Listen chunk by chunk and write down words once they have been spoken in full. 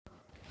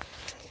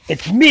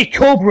It's me,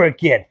 Cobra,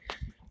 again.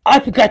 I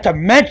forgot to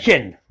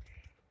mention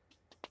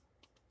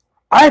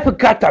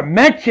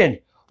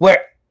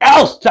where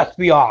else sets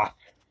me off.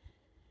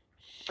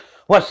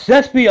 What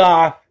sets me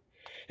off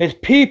is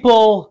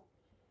people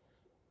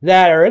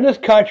that are in this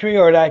country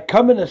or that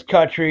come in this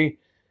country,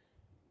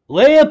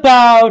 lay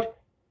about,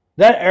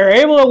 that are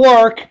able to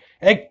work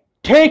and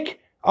take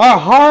our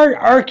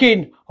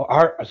hard-working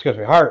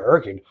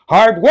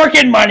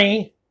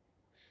money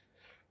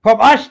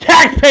from us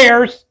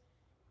taxpayers,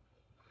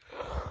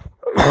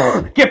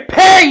 get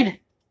paid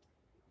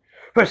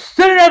for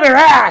sitting on their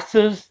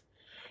asses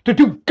to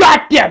do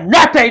goddamn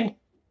nothing,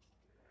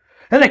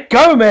 and the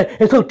government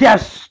is so damn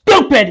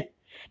stupid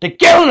to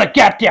give them the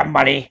goddamn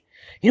money.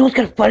 You know what's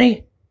kind of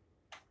funny?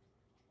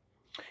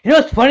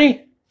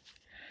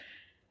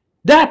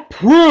 That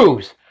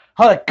proves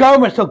how the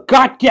government's so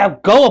goddamn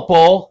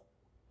gullible.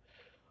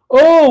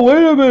 Oh,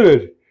 wait a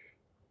minute.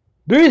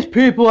 These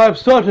people have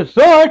such and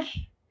such.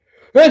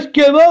 Let's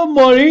give them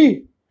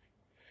money.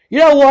 You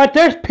know what?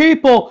 There's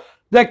people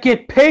that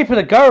get paid for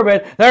the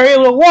government that are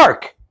able to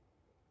work.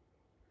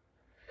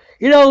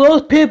 You know,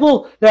 those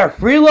people that are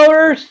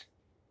freeloaders,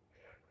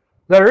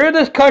 that are in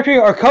this country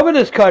or come in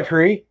this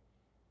country,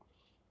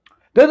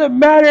 doesn't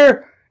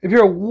matter if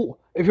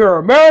you're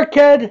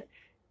American,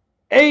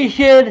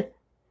 Asian,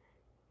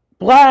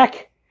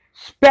 Black,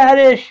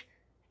 Spanish,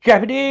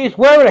 Japanese,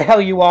 wherever the hell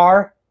you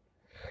are.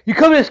 You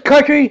come to this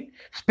country,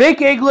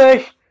 speak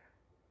English,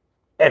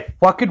 and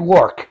fucking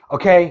work,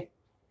 okay?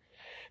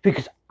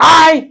 Because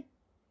I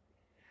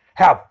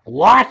have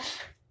lots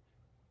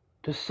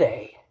to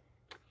say,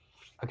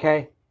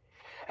 okay?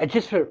 And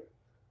just for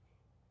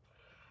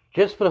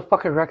the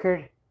fucking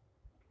record,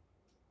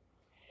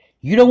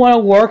 you don't want to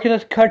work in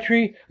this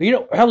country? You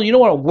don't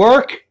want to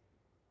work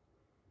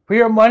for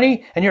your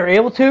money and you're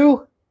able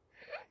to?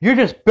 You're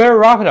just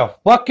better off in a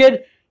fucking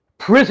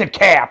prison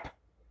camp.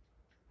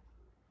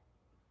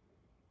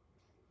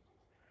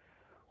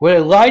 Where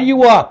they line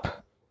you up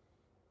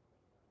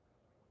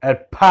and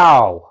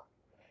pow,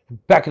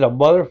 back in the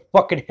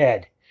motherfucking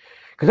head.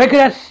 Because I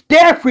cannot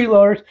stand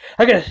freeloaders.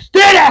 I cannot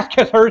stand ass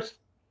kissers.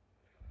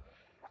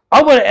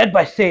 I'm going to end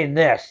by saying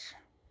this.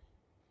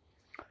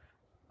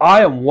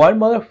 I am one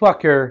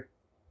motherfucker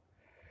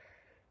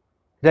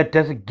that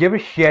doesn't give a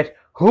shit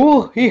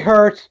who he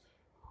hurts,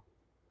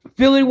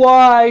 feeling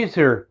wise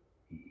or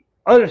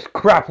other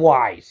crap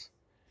wise.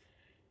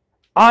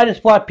 I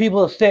just want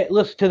people to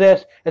listen to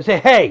this and say,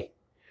 hey,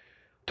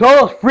 to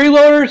all those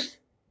freeloaders,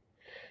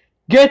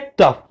 get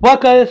the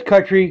fuck out of this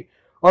country,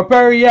 or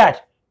better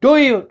yet,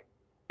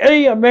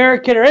 any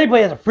American or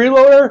anybody that's a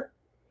freeloader,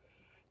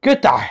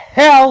 get the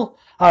hell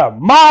out of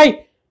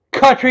my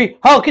country.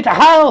 Oh, get the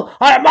hell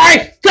out of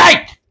my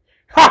sight!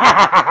 Ha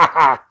ha ha ha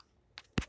ha!